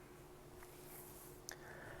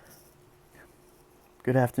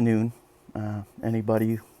Good afternoon,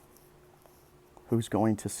 anybody who's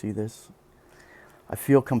going to see this. I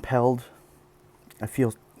feel compelled. I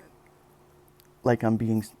feel like I'm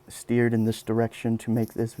being steered in this direction to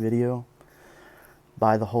make this video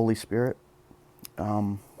by the Holy Spirit.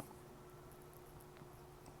 I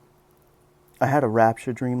had a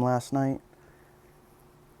rapture dream last night,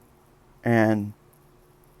 and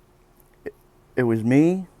it was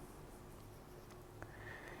me,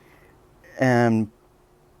 and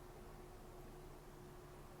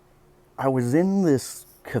I was in this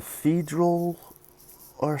cathedral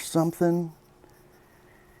or something,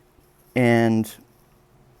 and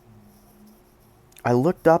I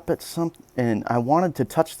looked up at something, and I wanted to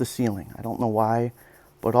touch the ceiling. I don't know why,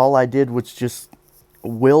 but all I did was just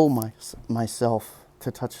will myself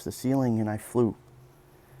to touch the ceiling, and I flew.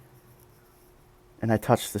 And I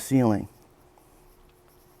touched the ceiling.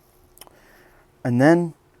 And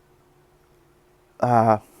then,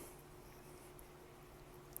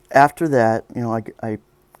 after that, I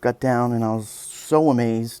got down, and I was so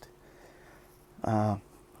amazed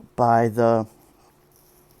by the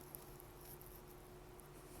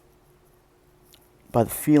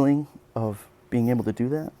feeling of being able to do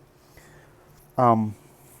that.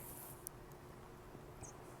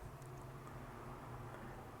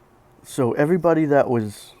 So everybody that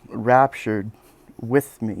was raptured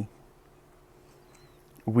with me,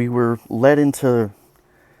 we were led into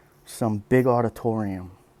some big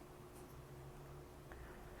auditorium.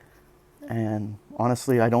 And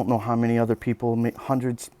honestly, I don't know how many other people,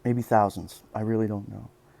 hundreds, maybe thousands. I really don't know.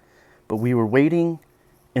 But we were waiting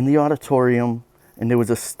in the auditorium, and there was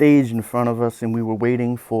a stage in front of us, and we were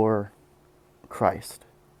waiting for Christ.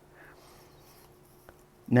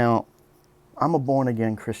 Now, I'm a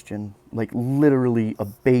born-again Christian, like literally a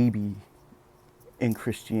baby in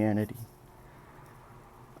Christianity.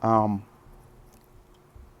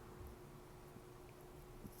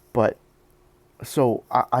 But so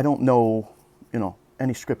I don't know,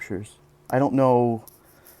 any scriptures. I don't know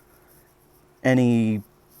any,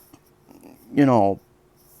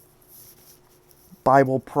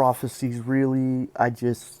 Bible prophecies really.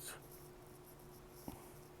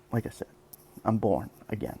 Like I said, I'm born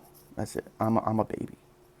again. That's it. I'm a baby.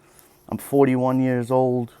 I'm 41 years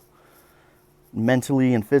old,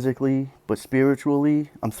 mentally and physically, but spiritually,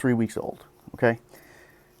 I'm 3 weeks old. Okay?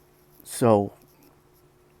 So,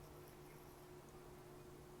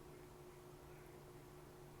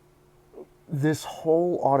 this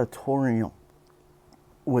whole auditorium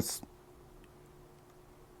was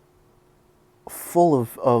full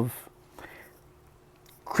of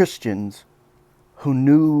Christians who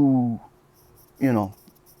knew,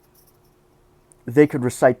 they could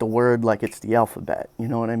recite the word like it's the alphabet. You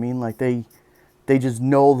know what I mean? Like they just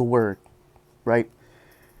know the word, right?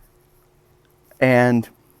 And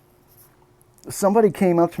somebody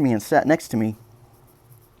came up to me and sat next to me,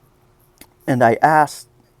 and I asked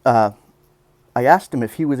him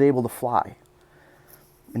if he was able to fly.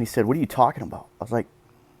 And he said, "What are you talking about?" I was like,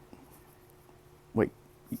 "Wait,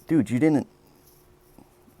 dude, you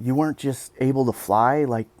weren't just able to fly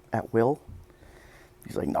like at will?"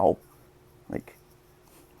 He's like, "No. Like,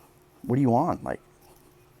 what do you want?" Like,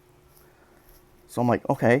 so I'm like,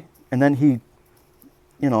 "Okay." And then he,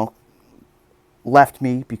 left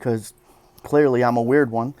me because clearly I'm a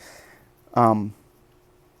weird one. But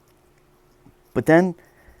then,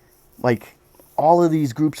 like, all of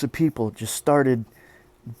these groups of people just started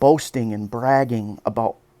boasting and bragging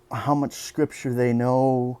about how much scripture they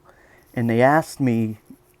know. And they asked me,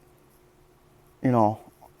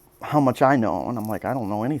 how much I know. And I'm like, I don't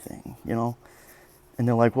know anything, And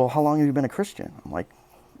they're like, well, how long have you been a Christian? I'm like,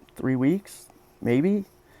 3 weeks, maybe.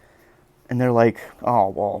 And they're like, oh,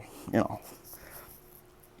 well,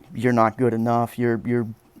 you're not good enough. You're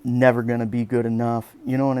never going to be good enough.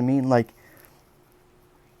 You know what I mean? Like,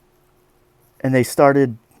 and they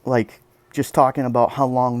started, like, just talking about how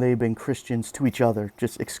long they've been Christians to each other,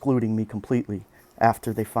 just excluding me completely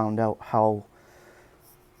after they found out how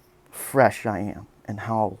fresh I am and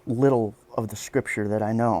how little of the scripture that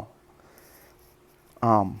I know.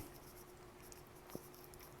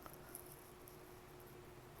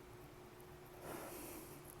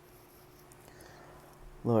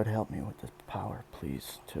 Lord, help me with this power,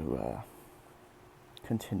 please, to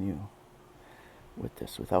continue with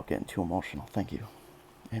this without getting too emotional. Thank you.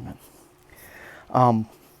 Amen.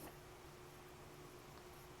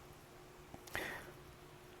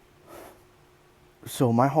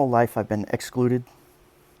 So my whole life I've been excluded,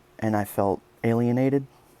 and I felt alienated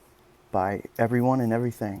by everyone and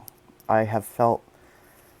everything. I have felt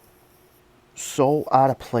so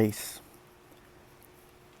out of place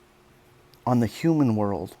on the human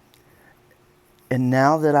world. And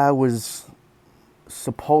now that I was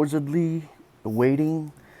supposedly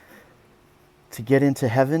waiting to get into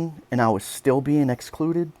heaven and I was still being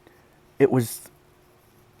excluded, it was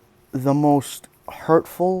the most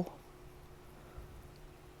hurtful,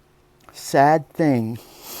 sad thing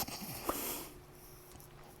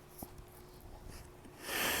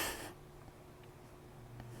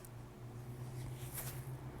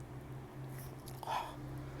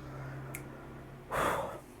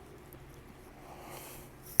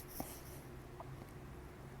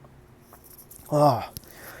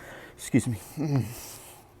excuse me.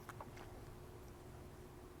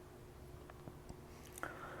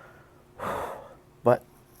 But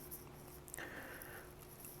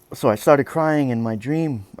so I started crying in my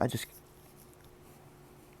dream.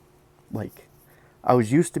 I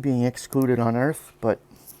was used to being excluded on earth, but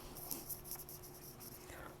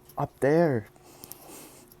up there,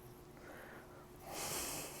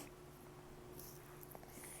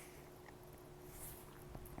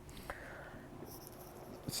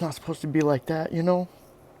 it's not supposed to be like that, you know?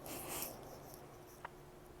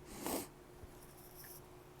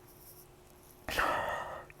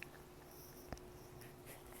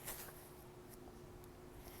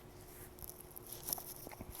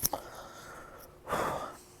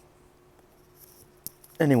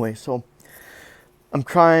 Anyway, so I'm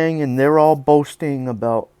crying and they're all boasting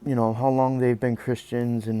about, how long they've been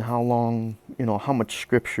Christians and how long, how much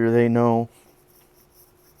scripture they know.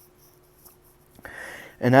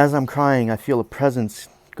 And as I'm crying, I feel a presence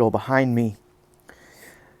go behind me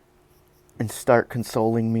and start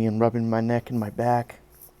consoling me and rubbing my neck and my back,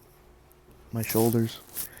 my shoulders.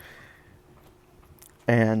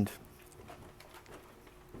 And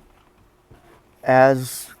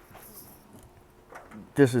as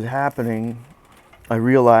this is happening, I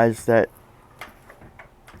realize that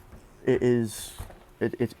it's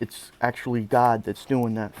actually God that's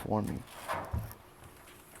doing that for me.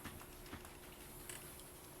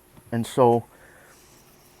 And so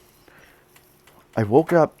I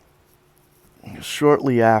woke up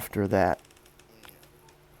shortly after that,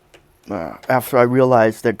 after I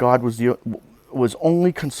realized that God was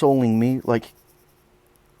only consoling me, like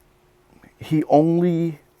He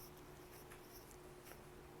only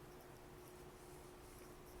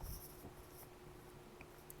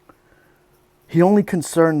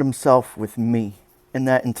concerned Himself with me in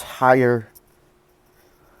that entire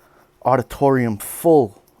auditorium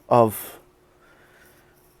full of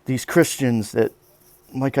these Christians that,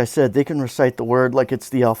 like I said, they can recite the word like it's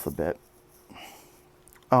the alphabet.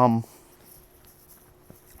 So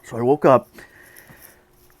I woke up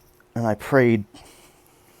and I prayed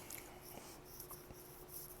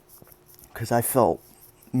because I felt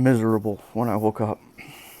miserable when I woke up.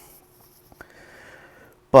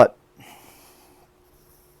 But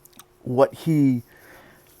what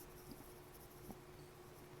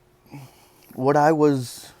I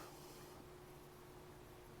was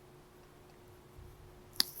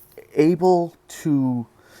able to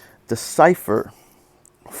decipher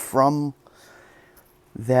from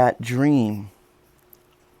that dream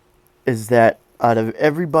is that out of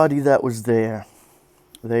everybody that was there,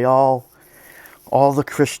 all the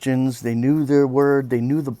Christians, they knew their word, they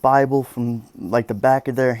knew the Bible from like the back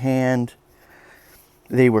of their hand.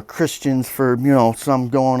 They were Christians for, some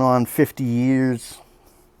going on 50 years.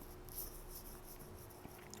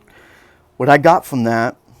 What I got from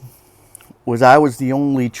that was I was the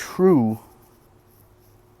only true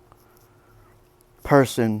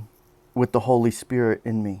person with the Holy Spirit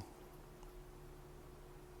in me.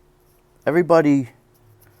 Everybody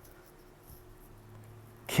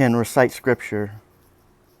can recite scripture.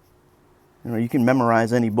 You can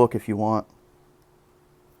memorize any book if you want.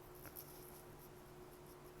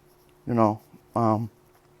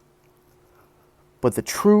 But the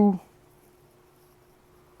true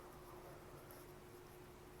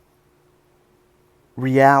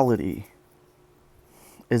reality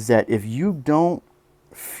is that if you don't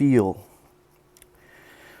feel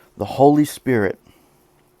the Holy Spirit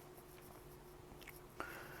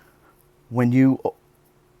when you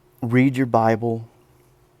read your Bible,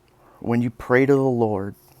 when you pray to the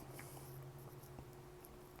Lord,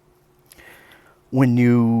 when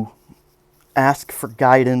you ask for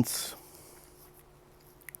guidance,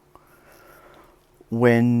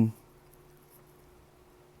 when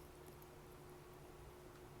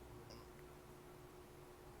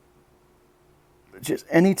just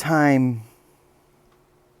anytime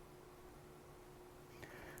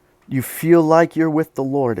you feel like you're with the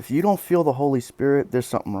Lord, if you don't feel the Holy Spirit, there's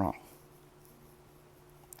something wrong.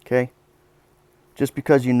 Okay? Just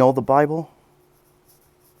because you know the Bible,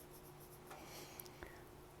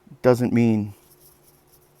 doesn't mean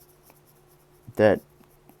that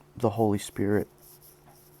the Holy Spirit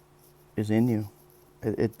is in you.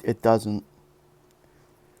 It doesn't.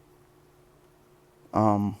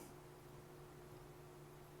 And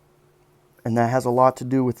that has a lot to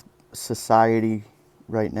do with society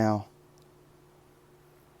right now.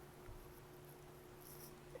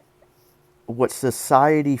 What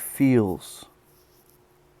society feels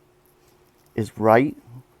is right.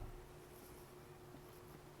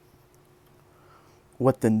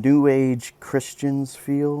 What the New Age Christians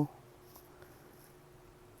feel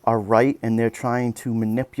are right, and they're trying to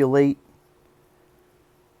manipulate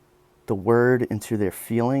the word into their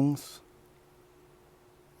feelings.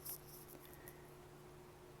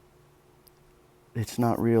 It's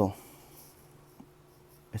not real.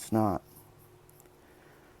 It's not.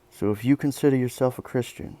 So if you consider yourself a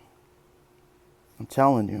Christian, I'm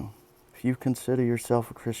telling you, if you consider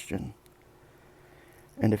yourself a Christian,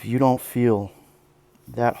 and if you don't feel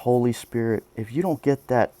that Holy Spirit, if you don't get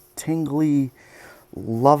that tingly,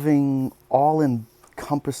 loving,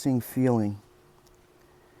 all-encompassing feeling,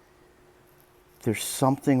 there's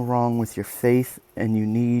something wrong with your faith, and you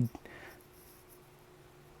need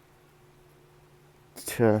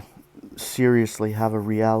to seriously have a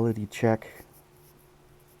reality check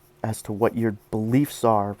as to what your beliefs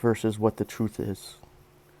are versus what the truth is.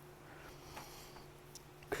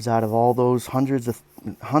 Because out of all those hundreds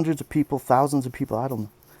of people, thousands of people, I don't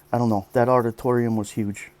know. That auditorium was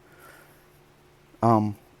huge.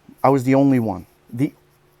 I was the only one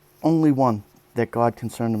that God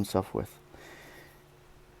concerned himself with.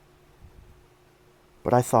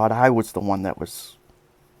 But I thought I was the one that was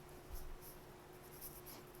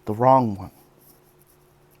the wrong one.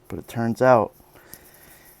 But it turns out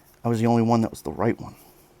I was the only one that was the right one.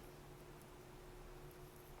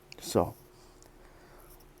 So,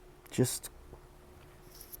 just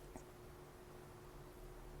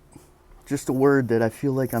a word that I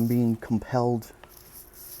feel like I'm being compelled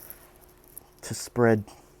to spread.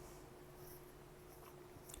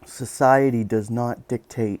 Society does not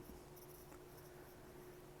dictate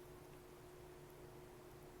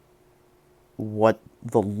what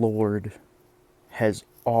the Lord has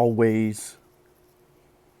always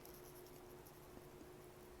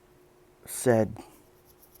said.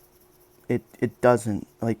 It doesn't.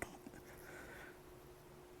 Like,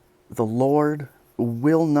 the Lord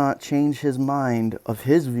will not change his mind of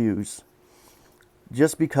his views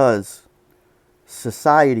just because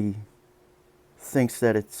society thinks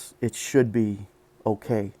that it should be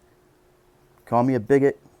okay. Call me a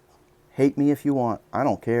bigot, hate me if you want, I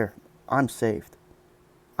don't care. I'm saved.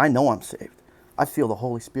 I know I'm saved. I feel the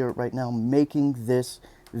Holy Spirit right now making this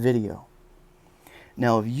video.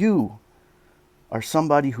 Now, if you are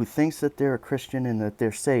somebody who thinks that they're a Christian and that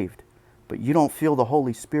they're saved, but you don't feel the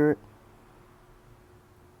Holy Spirit,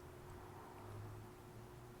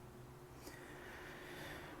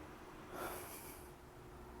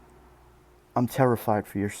 I'm terrified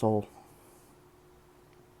for your soul.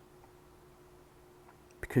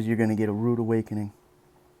 Because you're going to get a rude awakening.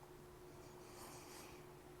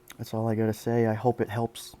 That's all I got to say. I hope it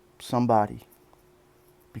helps somebody.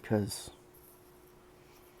 Because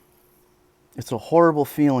it's a horrible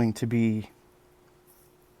feeling to be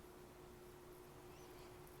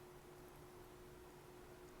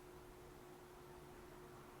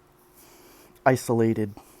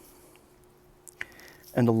isolated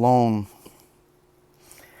and alone,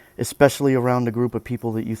 especially around a group of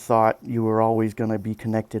people that you thought you were always going to be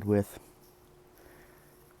connected with.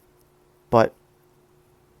 But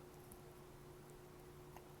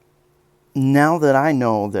now that I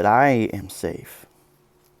know that I am safe,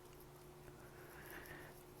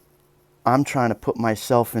 I'm trying to put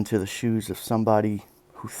myself into the shoes of somebody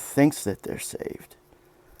who thinks that they're saved,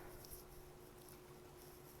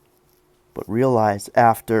 but realize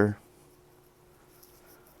after,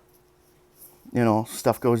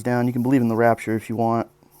 stuff goes down. You can believe in the rapture if you want.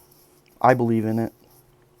 I believe in it.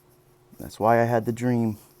 That's why I had the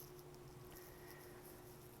dream.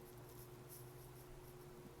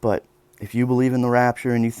 But if you believe in the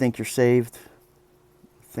rapture and you think you're saved,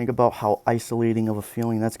 think about how isolating of a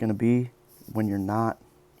feeling that's going to be when you're not.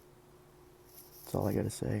 That's all I got to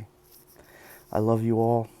say. I love you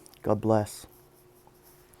all. God bless.